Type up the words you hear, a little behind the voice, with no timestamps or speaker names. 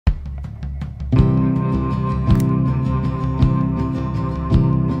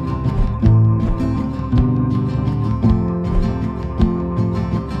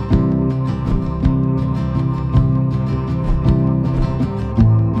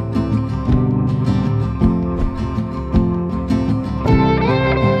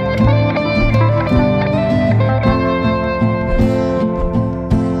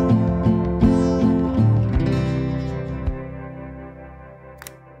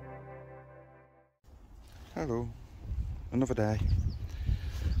Hello, another day.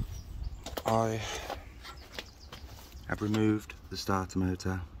 I have removed the starter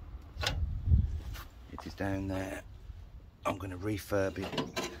motor. It is down there. I'm going to refurb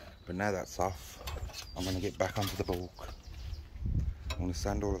it, but now that's off, I'm going to get back onto the bulk. I'm going to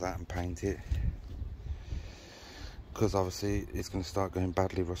sand all of that and paint it, because obviously it's going to start going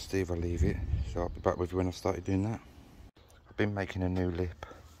badly rusty if I leave it. So I'll be back with you when I've started doing that. I've been making a new lip.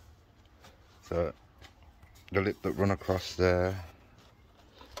 So the lip that run across there,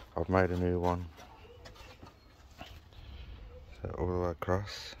 I've made a new one. So all the way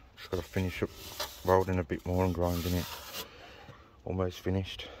across. Just got to finish up welding a bit more and grinding it. Almost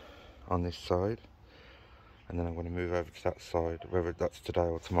finished on this side. And then I'm going to move over to that side. Whether that's today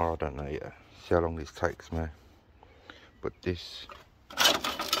or tomorrow, I don't know yet. See how long this takes me. But this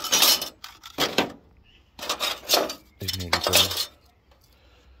is nearly done.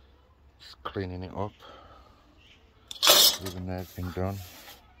 Just cleaning it up. Even though it's been done.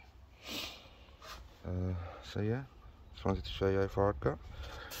 So yeah, just wanted to show you how far I've got.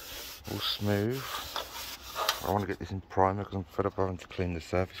 All smooth. I want to get this in primer because I'm fed up having to clean the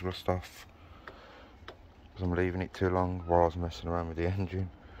surface rust off, because I'm leaving it too long while I was messing around with the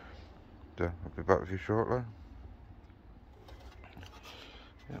engine. So I'll be back with you shortly.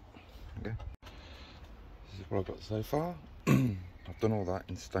 Yep, okay. This is what I've got so far. I've done all that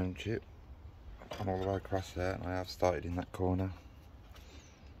in stone chip. And all the way across there, and I have started in that corner.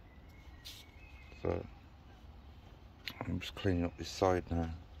 So I'm just cleaning up this side now.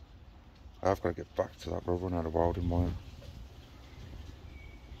 I have got to get back to that, but I've run out of welding wire.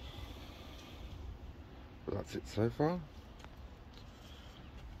 But that's it so far.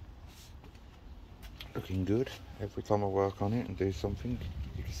 Looking good. Every time I work on it and do something,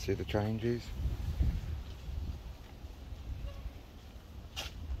 you can see the changes.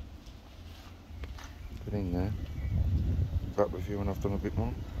 Put in there. Back with you when I've done a bit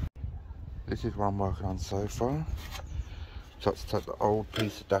more. This is what I'm working on so far. So let's take the old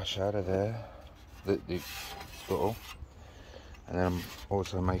piece of dash out of there, the scuttle, and then I'm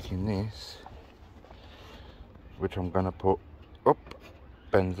also making this, which I'm going to put up,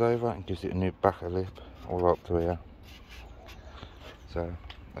 bends over, and gives it a new backer lip all up to here. So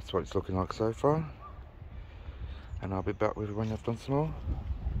that's what it's looking like so far, and I'll be back with you when I've done some more.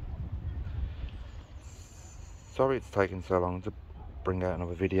 Sorry it's taken so long to bring out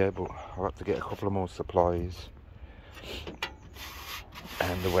another video, but I'll have to get a couple of more supplies,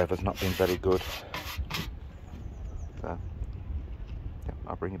 and the weather's not been very good. So yeah,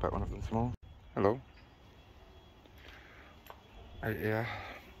 I'll bring you back when I've done some more. Hello. Out here,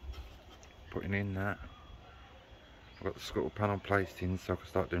 putting in that. I've got the scuttle panel placed in so I can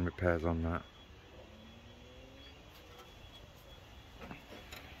start doing repairs on that.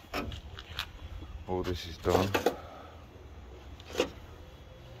 All this is done.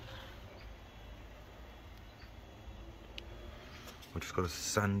 I've just got to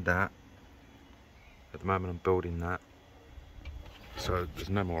sand that. At the moment I'm building that, so there's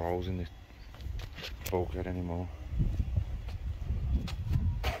no more holes in this bulkhead anymore.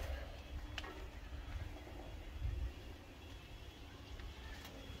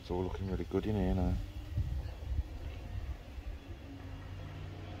 It's all looking really good in here now.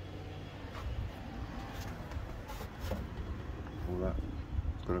 All that,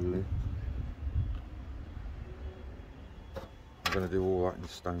 it's got a lip. I'm going to do all that in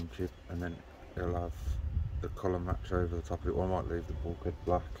stone chip, and then it'll have the colour match over the top of it. Or I might leave the bulkhead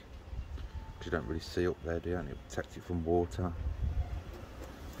black, because you don't really see up there, do you? And it protects it from water,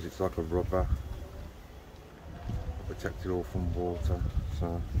 because it's like a rubber. It'll protect it all from water.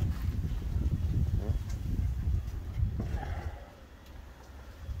 So yeah.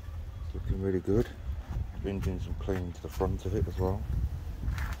 It's looking really good. I've been doing some cleaning to the front of it as well.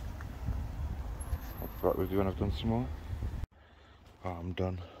 I'll be back with you when I've done some more. Oh, I'm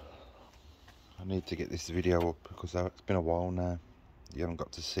done. I need to get this video up because it's been a while now. You haven't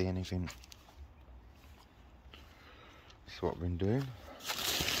got to see anything. That's what I've been doing.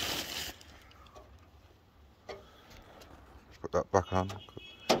 Put that back on.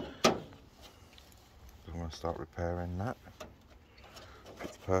 I'm going to start repairing that.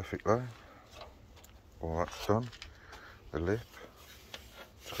 Fits perfectly. All that's done. The lip.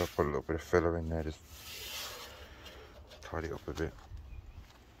 Just got to put a little bit of filler in there, just tidy it up a bit.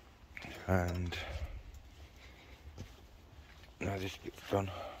 And now this bit's done.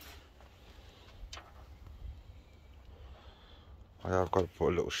 I've got to put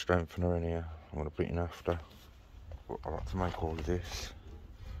a little strengthener in here. I'm going to put it in after. But I like to make all of this.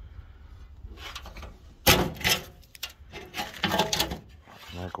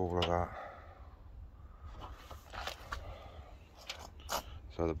 Make all of that.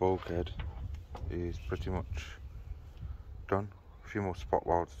 So the bulkhead is pretty much done. A few more spot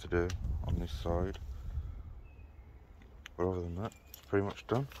welds to do on this side, but other than that, it's pretty much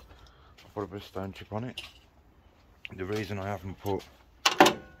done. I'll put a bit of stone chip on it. The reason I haven't put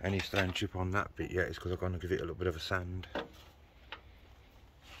any stone chip on that bit yet is because I'm going to give it a little bit of a sand.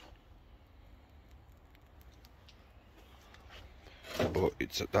 But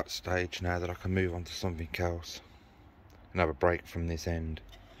it's at that stage now that I can move on to something else and have a break from this end.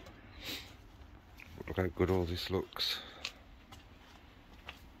 But look how good all this looks.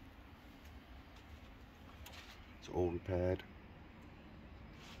 It's all repaired.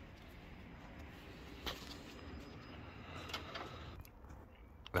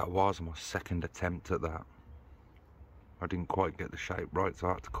 That was my second attempt at that. I didn't quite get the shape right, so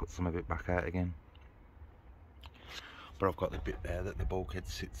I had to cut some of it back out again. But I've got the bit there that the bulkhead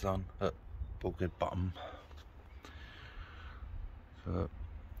sits on, bulkhead bottom. So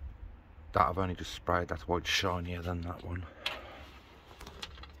that I've only just sprayed, that's why it's shinier than that one.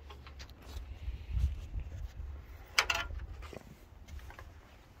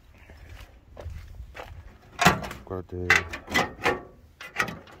 Got to do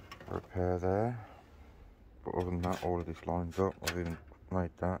a repair there, but other than that, all of this lines up. I've even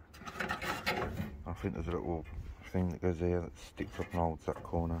made that. I think there's a little thing that goes here that sticks up and holds that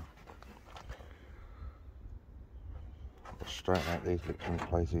corner. I'll straighten out these lips and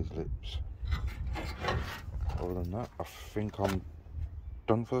replace these lips. Other than that, I think I'm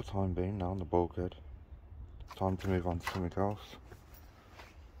done for the time being now on the bulkhead. It's time to move on to something else.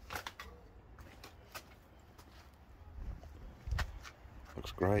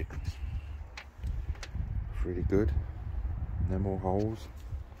 Looks great. It's really good. No more holes,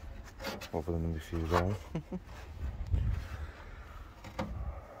 other than a few there.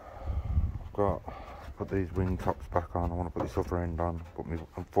 I've got to put these wing tops back on. I want to put this other end on, but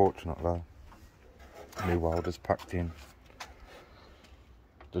unfortunately my welder's packed in.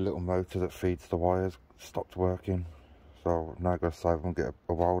 The little motor that feeds the wires stopped working, so now I've got to save and get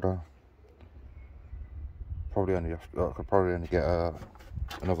a welder. I could probably only get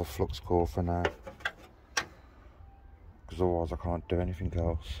another flux core for now, because otherwise I can't do anything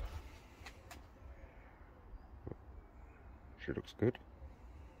else. But she looks good.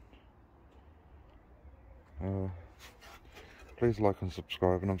 Please like and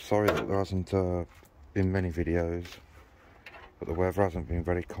subscribe, and I'm sorry that there hasn't been many videos, but the weather hasn't been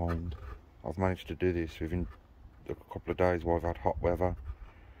very kind. I've managed to do this within a couple of days while I've had hot weather,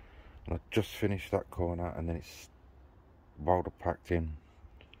 and I just finished that corner and then it's welder packed in.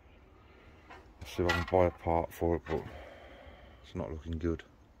 I'll see if I can buy a part for it, but it's not looking good.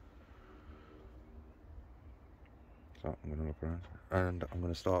 So I'm going to look around, and I'm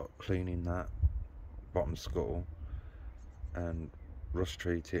going to start cleaning that bottom scuttle and rust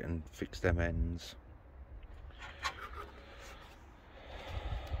treat it and fix them ends,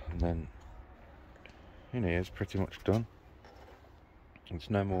 and then in here is pretty much done. It's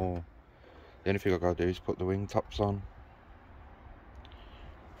no more. The only thing I gotta do is put the wing tops on.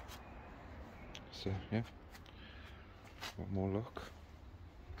 So yeah, one more look.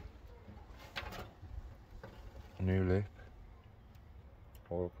 New lip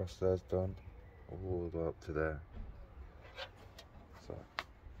all across there's done, all the way up to there. So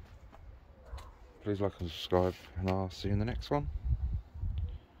please like and subscribe, and I'll see you in the next one.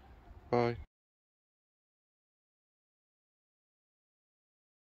 Bye.